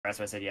That's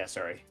why I said yes,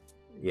 sorry.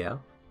 Yeah.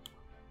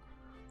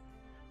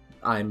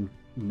 I'm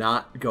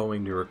not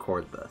going to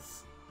record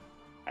this.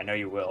 I know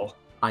you will.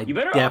 You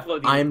better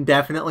upload these. I'm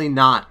definitely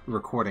not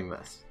recording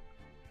this.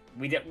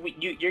 You're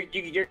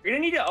gonna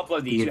need to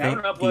upload these. You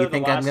haven't uploaded Do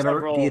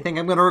you think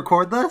I'm gonna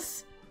record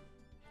this?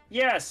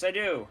 Yes, I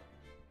do.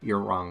 You're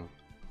wrong.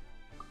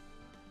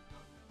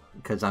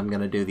 Because I'm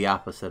gonna do the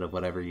opposite of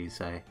whatever you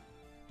say.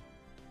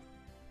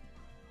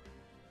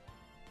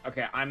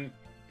 Okay, I'm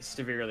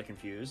severely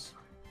confused.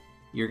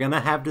 You're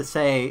gonna have to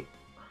say,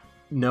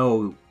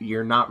 no,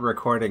 you're not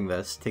recording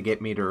this to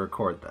get me to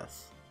record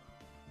this.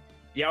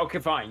 Yeah, okay,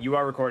 fine. You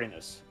are recording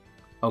this.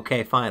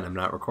 Okay, fine. I'm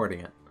not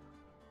recording it.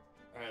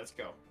 Alright, let's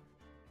go.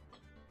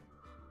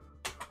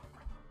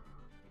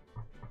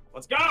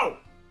 Let's go!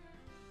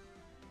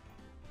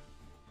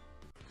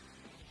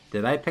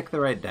 Did I pick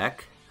the right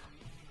deck?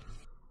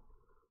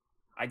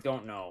 I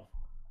don't know.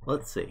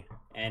 Let's see.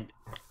 And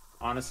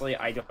honestly,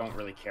 I don't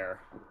really care.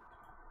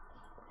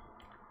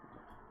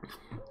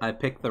 I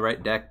picked the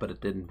right deck, but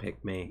it didn't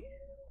pick me.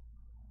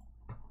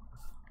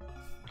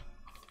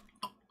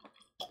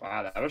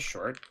 Wow, that was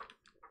short.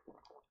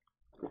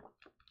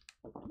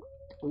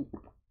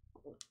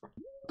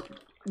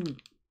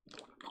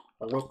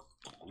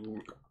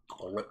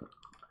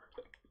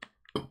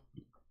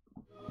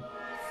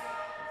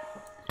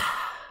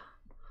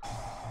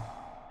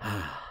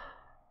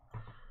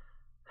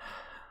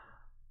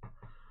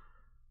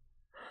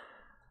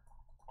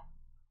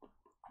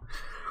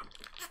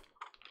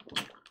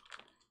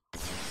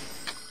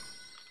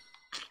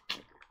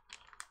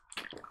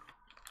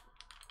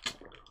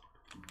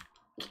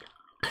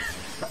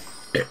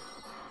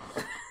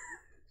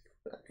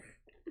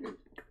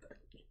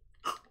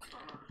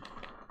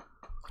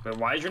 But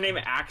why is your name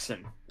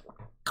Axon?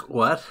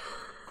 What?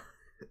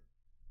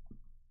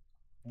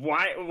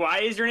 Why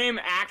is your name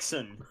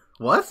Axon?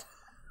 What?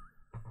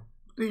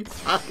 What are you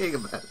talking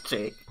about,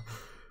 Jake?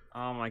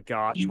 Oh my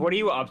gosh, what are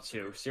you up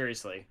to?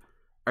 Seriously.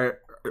 Are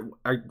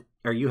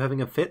you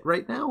having a fit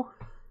right now?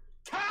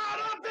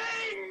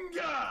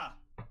 Tarabinga!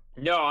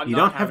 No, I'm You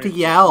not. don't have to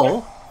having-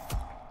 yell.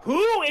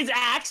 Who is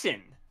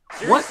Axon?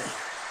 Seriously. What?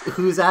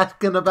 Who's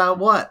asking about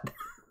what?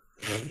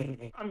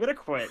 I'm gonna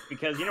quit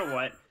because you know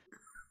what?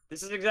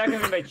 This is exactly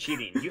what I mean by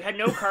cheating. You had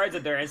no cards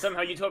up there, and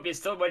somehow Utopia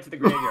still went to the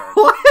graveyard.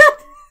 What?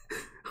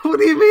 What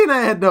do you mean I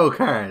had no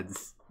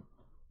cards?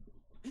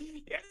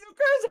 You had no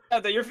cards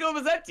out there. Your field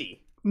was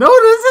empty. No,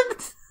 it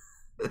isn't.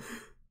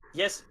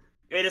 Yes,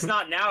 it is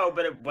not now,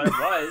 but it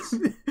was.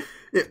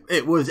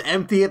 It was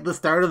empty at the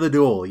start of the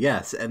duel,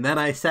 yes, and then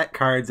I set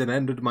cards and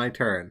ended my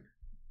turn.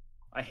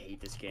 I hate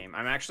this game.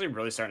 I'm actually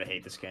really starting to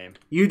hate this game.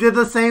 You did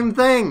the same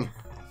thing.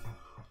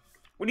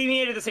 What do you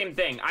mean I did the same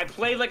thing? I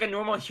played like a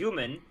normal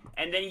human,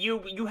 and then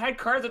you had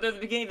cards up there at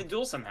the beginning of the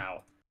duel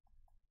somehow.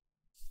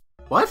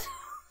 What?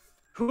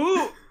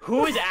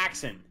 Who is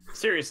Axon?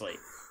 Seriously.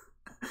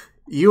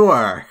 You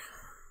are.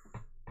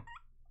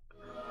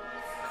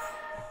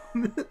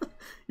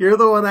 You're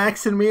the one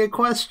asking me a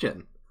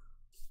question.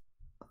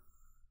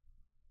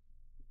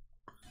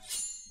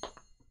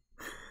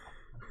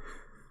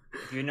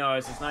 If you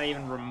notice, it's not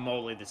even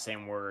remotely the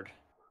same word.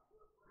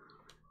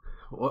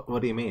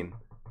 What do you mean?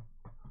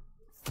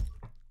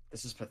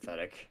 This is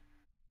pathetic.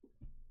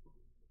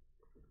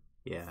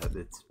 Yeah,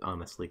 it's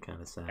honestly kind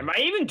of sad. Am I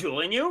even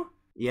dueling you?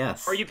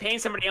 Yes. Or are you paying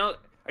somebody else?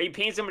 Are you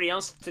paying somebody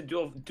else to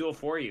duel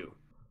for you?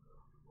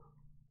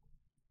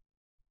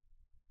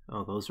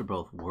 Oh, those are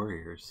both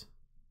warriors.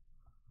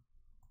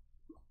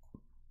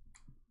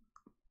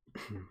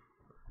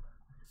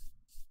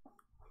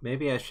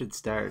 Maybe I should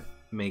start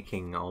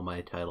making all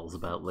my titles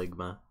about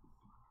Ligma.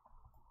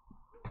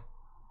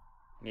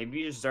 Maybe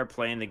you should start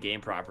playing the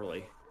game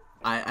properly.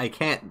 I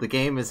can't. The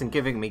game isn't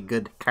giving me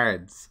good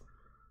cards.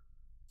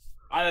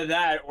 Either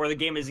that, or the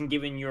game isn't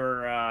giving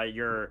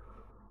your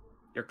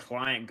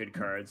client good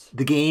cards.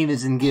 The game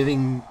isn't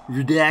giving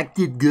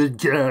redacted good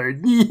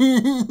cards.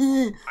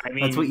 I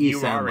mean, that's what you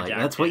sound like. redacted.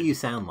 That's what you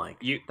sound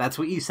like. That's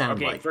what you sound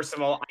like. Okay, first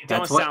of all, I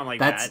don't sound like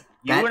that.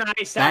 You and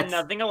I sound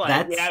nothing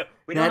alike.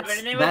 We don't have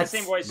anything like the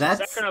same voice.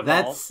 Second of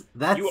all,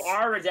 you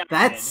are redacted.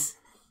 That's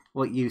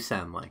what you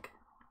sound like.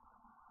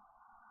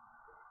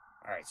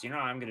 Alright, so you know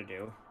what I'm gonna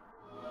do?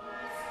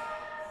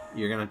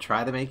 You're gonna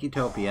try to make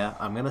Utopia.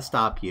 I'm gonna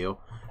stop you.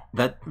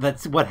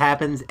 That's what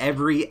happens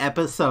every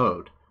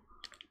episode.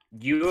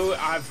 You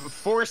have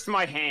forced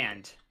my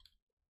hand.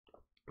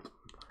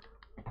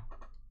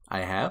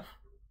 I have?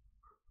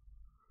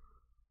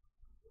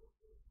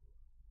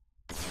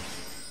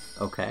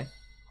 Okay.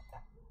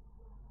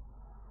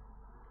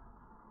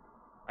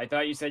 I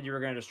thought you said you were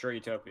going to destroy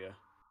Utopia.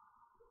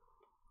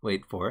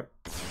 Wait for it.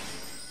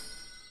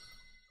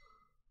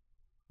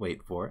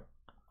 Wait for it.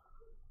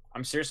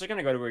 I'm seriously going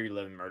to go to where you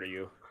live and murder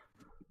you.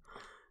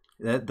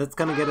 That's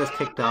gonna get us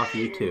kicked off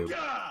YouTube.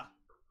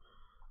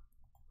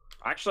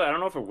 Actually, I don't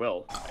know if it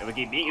will. It would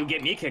get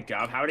me kicked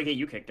off. How would it get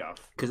you kicked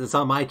off? Because it's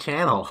on my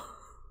channel.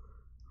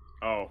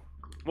 Oh.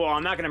 Well,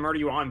 I'm not going to murder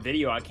you on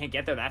video. I can't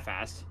get there that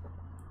fast.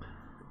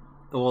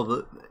 Well,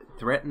 the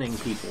threatening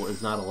people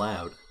is not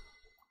allowed.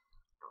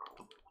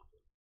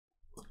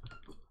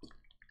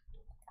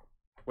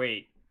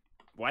 Wait,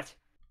 what?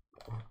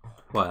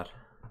 What?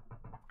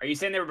 Are you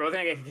saying they were both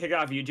gonna get kicked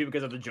off YouTube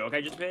because of the joke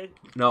I just made?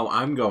 No,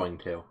 I'm going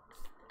to.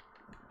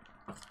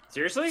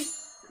 Seriously?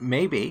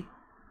 Maybe.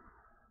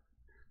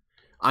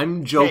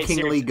 I'm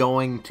jokingly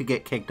going to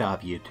get kicked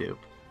off YouTube.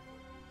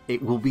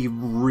 It will be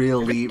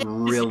really,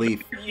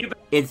 really...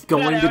 It's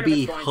going to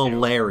be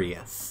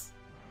hilarious.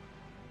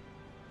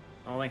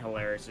 The only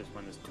hilarious is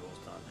when this duel's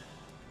done.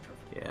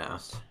 Yeah.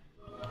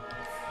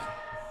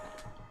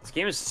 This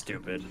game is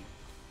stupid.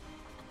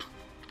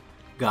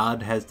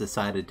 God has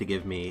decided to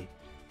give me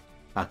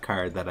a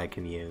card that I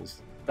can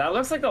use. That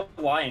looks like the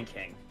Lion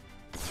King.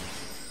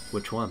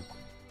 Which one?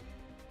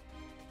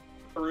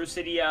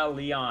 Crusadia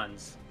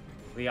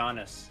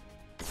Leonis.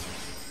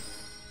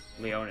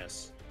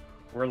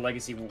 World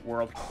Legacy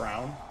World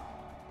Crown.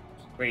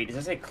 Wait, does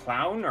that say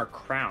clown or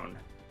crown?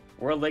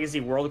 World Legacy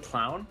World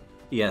Clown?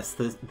 Yes,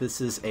 this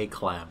is a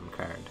clown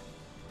card.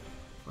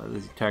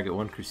 Target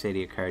one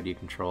Crusadia card you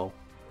control,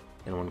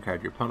 and one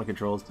card your opponent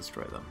controls,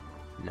 destroy them.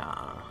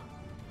 Nah.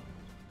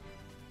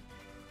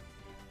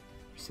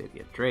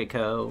 Crusadia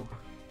Draco.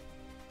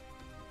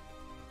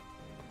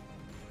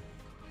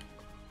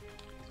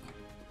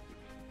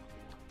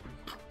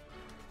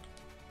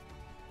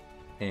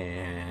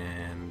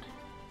 And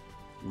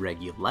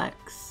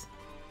Regulex.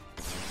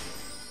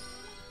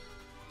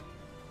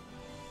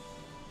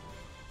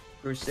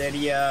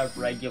 Crusadia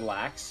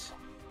Regulax.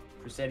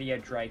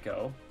 Crusadia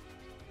Draco.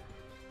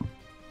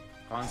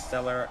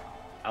 Constellar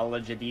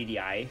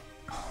Eligibility.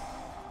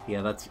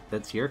 Yeah,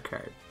 that's your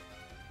card.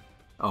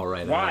 Oh,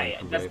 right. Why?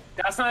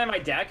 That's not in my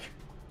deck.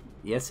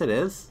 Yes, it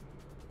is.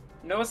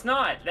 No, it's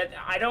not.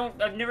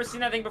 I've never seen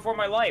that thing before in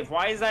my life.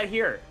 Why is that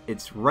here?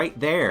 It's right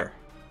there.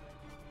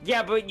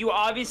 Yeah, but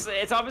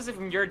it's obviously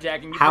from your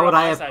deck. And you How would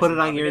I have put it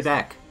on your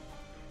deck?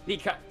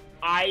 Because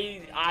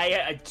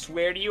I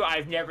swear to you,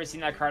 I've never seen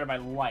that card in my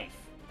life.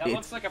 That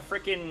looks like a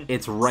freaking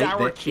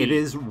sour key. It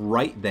is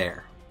right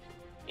there.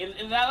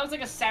 That looks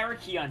like a sour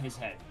key on his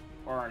head,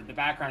 or the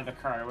background of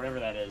the card, or whatever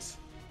that is.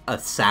 A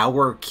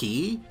sour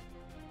key?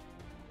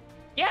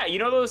 Yeah, you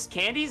know those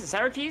candies, the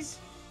sour keys?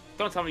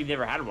 Don't tell me you've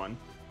never had one.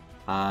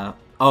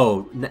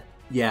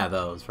 Yeah,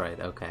 those, right,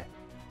 okay.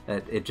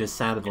 It just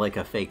sounded like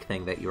a fake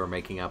thing that you were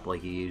making up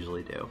like you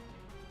usually do.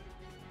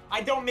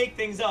 I don't make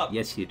things up.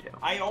 Yes, you do.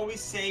 I always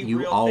say you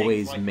real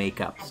always things, like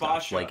make up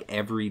stuff, like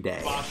every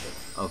day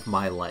of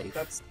my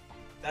life.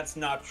 That's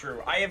not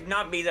true. I have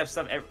not made up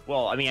stuff.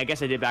 Well, I mean, I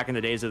guess I did back in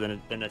the days of the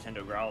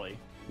Nintendo Growly.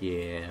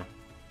 Yeah.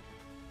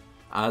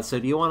 So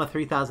do you want a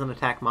 3,000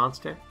 attack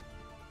monster?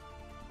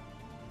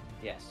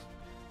 Yes.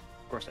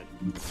 Of course I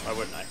do. Why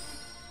wouldn't I?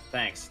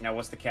 Thanks. Now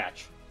what's the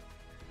catch?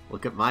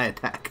 Look at my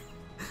attack.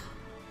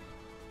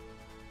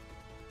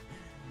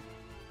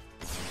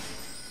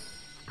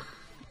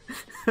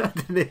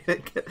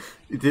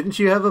 Didn't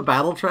you have a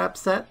battle trap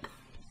set?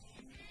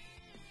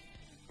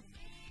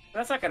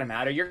 That's not gonna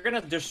matter. You're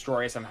gonna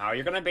destroy somehow.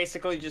 You're gonna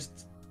basically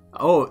just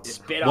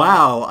spit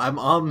wow, I'm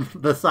on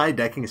the side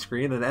decking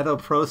screen and Edo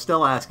Pro's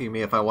still asking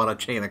me if I want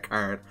to chain a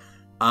card.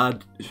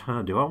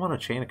 Do I want to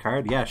chain a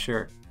card? Yeah,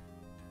 sure.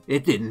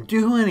 It didn't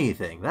do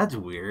anything. That's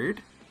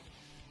weird.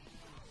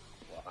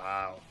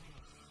 Wow.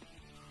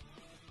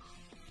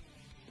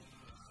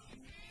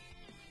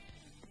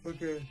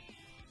 Okay.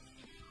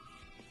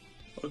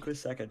 Look a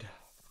second.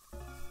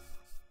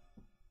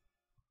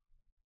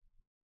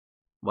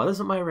 Why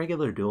doesn't my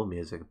regular duel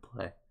music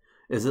play?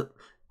 Is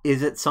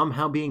it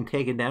somehow being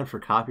taken down for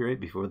copyright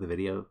before the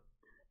video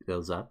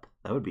goes up?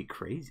 That would be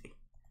crazy.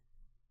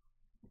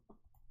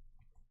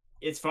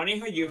 It's funny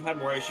how you've had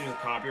more issues with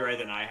copyright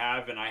than I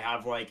have, and I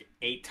have like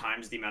 8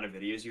 times the amount of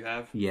videos you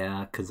have.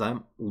 Yeah, because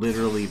I'm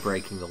literally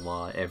breaking the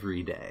law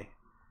every day.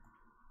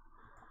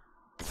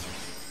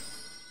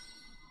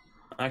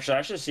 Actually,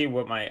 I should see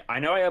what I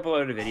know I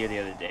uploaded a video the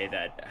other day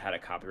that had a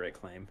copyright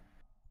claim.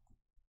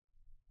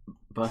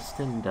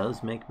 Bustin'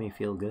 does make me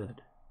feel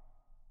good.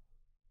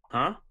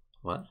 Huh?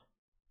 What?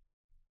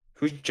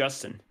 Who's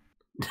Justin?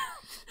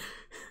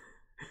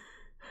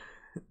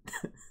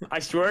 I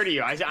swear to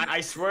you,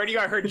 I swear to you,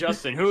 I heard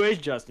Justin. Who is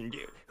Justin?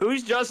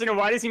 Who's Justin, and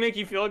why does he make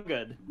you feel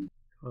good?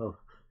 Well,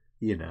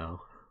 you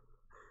know.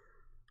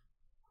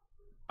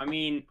 I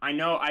mean, I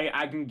know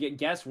I can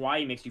guess why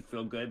he makes you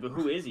feel good, but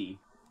who is he?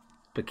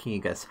 But can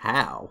you guess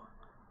how?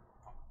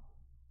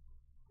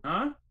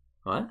 Huh?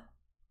 What?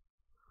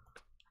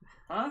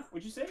 Huh?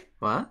 What'd you say?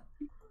 What?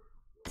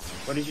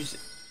 What did you say?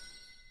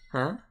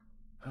 Huh?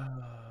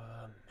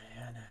 Oh,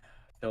 man.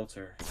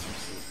 Filter. Let's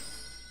see.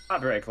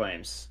 Copyright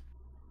claims.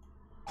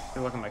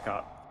 Look at my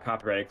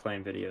copyright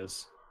claim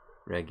videos.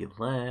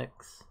 Regulex.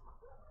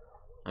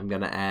 I'm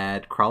gonna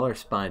add Crawler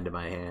Spine to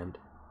my hand.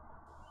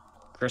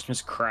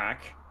 Christmas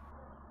Crack.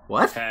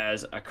 What?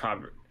 Has a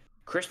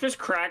Christmas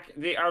Crack,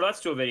 our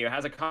Let's Do video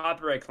has a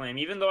copyright claim,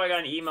 even though I got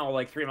an email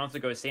like 3 months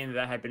ago saying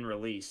that had been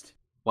released.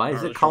 Why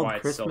is it called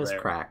Christmas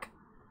Crack?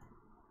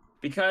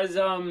 Because,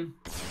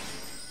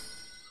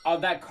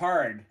 of that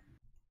card.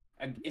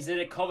 Is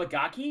it called a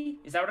Gaki?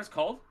 Is that what it's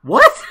called?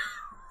 What?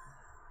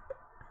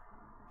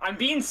 I'm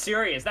being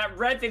serious. That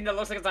red thing that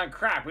looks like it's on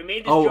crack. We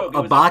made this Oh, joke. It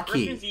was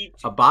Abaki.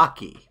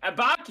 Abaki.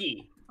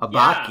 Abaki.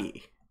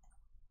 Abaki.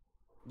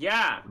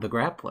 Yeah. The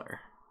grappler.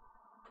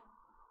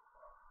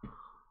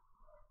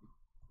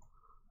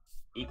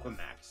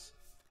 Equimax.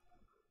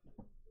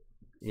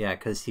 Yeah,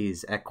 because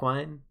he's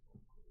equine.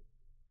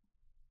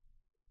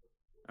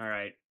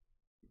 Alright.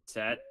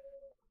 Set.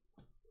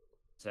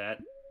 Set.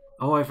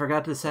 Oh, I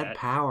forgot to set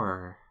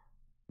power.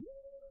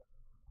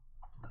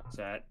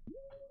 Set.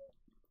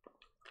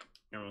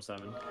 Normal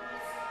summon.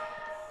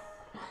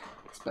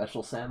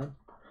 Special salmon.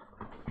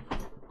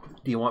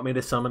 Do you want me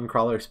to summon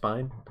Crawler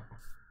Spine?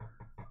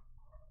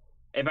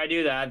 If I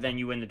do that, then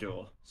you win the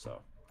duel.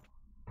 So.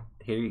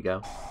 Here you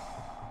go.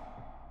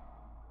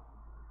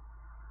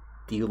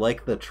 Do you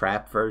like the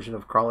trap version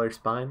of Crawler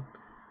Spine?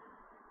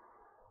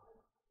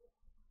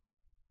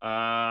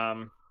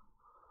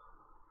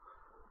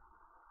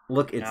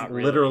 Look, it's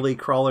literally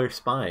Crawler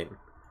Spine.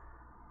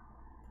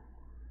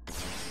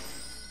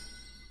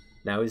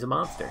 Now he's a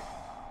monster.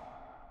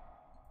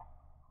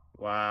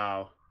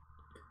 Wow.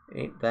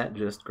 Ain't that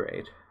just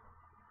great?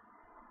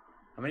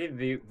 How many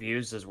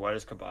views does What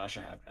is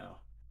Kabasha have now?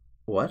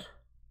 What?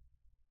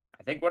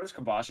 I think What is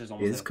Kabasha is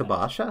almost... Is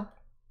Kabasha?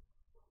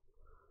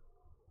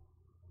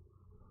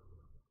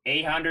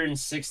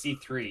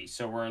 863,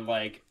 so we're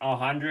like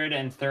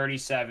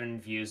 137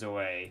 views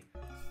away.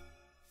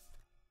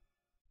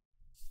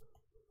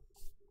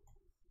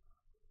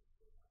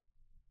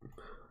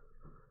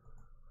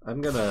 I'm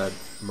gonna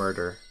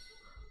murder.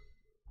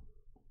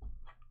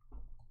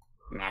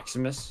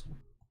 Maximus?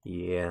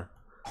 Yeah.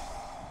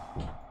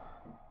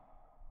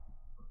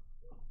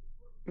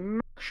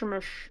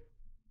 Maximus.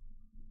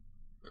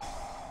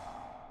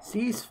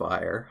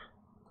 Ceasefire?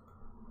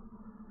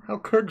 How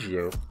could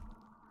you?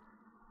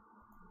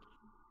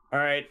 All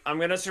right, I'm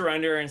gonna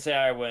surrender and say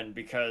I win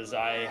because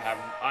I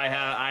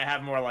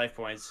have more life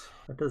points.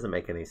 That doesn't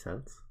make any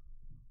sense.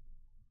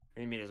 What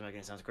do you mean it doesn't make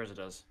any sense? Of course it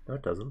does. No,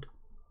 it doesn't.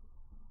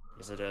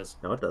 Yes, it is.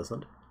 No, it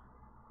doesn't.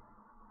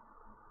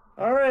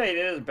 All right, it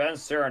is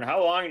Ben's turn.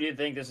 How long do you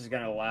think this is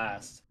gonna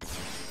last?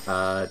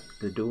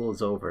 The duel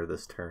is over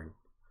this turn.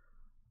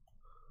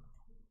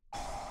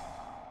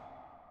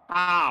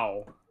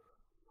 How?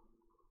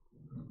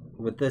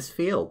 With this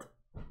field.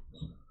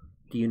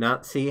 Do you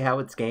not see how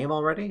it's game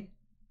already?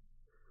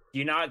 Do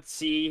you not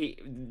see?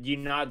 Do you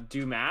not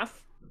do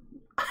math?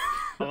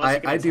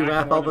 I do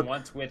math all the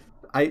once with.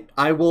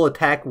 I will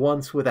attack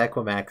once with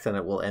Equimax and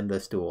it will end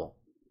this duel.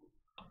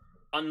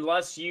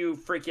 Unless you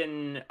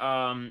freaking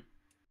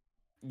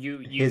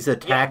His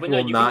attack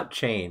will not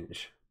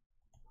change.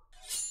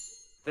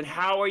 Then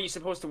how are you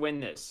supposed to win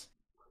this?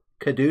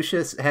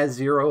 Caduceus has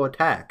 0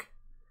 attack.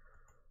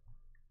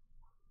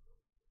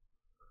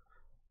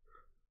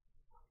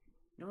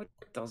 No, it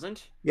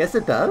doesn't. Yes,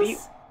 it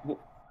does.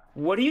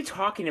 What are you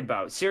talking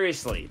about?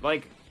 Seriously,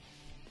 like.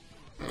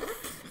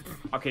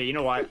 Okay, you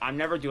know what? I'm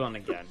never dueling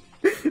again.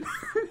 You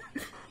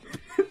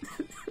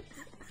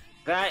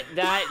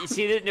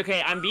see that?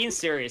 Okay, I'm being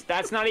serious.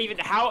 That's not even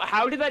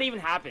how did that even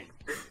happen?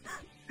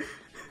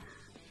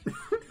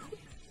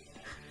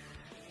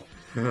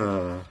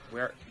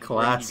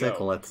 Classic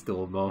let's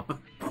duel moment.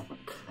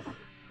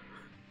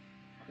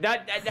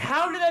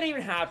 How did that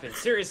even happen?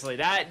 Seriously,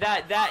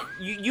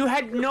 you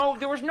had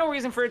there was no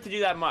reason for it to do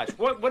that much.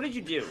 What did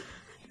you do?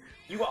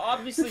 You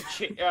obviously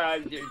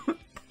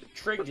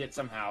trigged it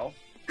somehow.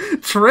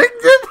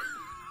 Trigged it?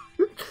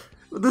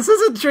 This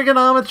isn't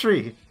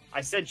trigonometry.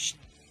 I said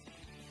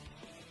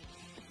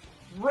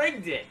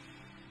rigged it.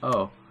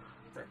 Oh.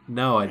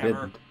 No, I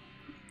didn't.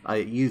 I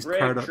used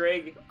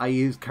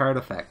card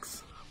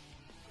effects.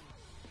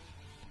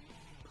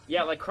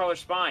 Yeah, like Crawler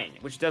Spine,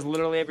 which does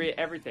literally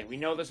everything. We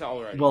know this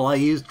already. Well, I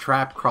used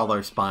Trap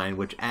Crawler Spine,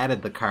 which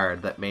added the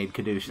card that made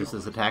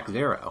Caduceus' attack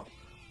 0.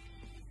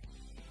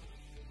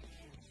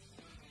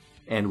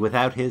 And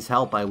without his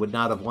help, I would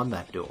not have won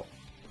that duel.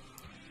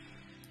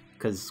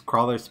 Because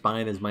Crawler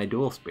Spine is my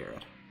duel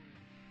spirit.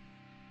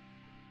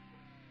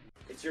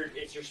 It's your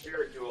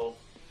spirit duel.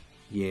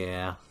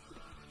 Yeah.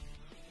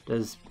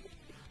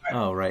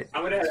 Oh, right.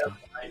 I'm gonna head up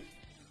tonight.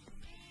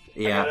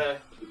 Yeah.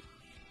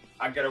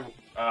 I gotta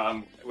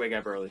wake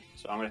up early,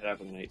 so I'm gonna head up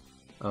tonight.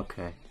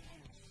 Okay.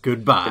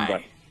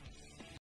 Goodbye.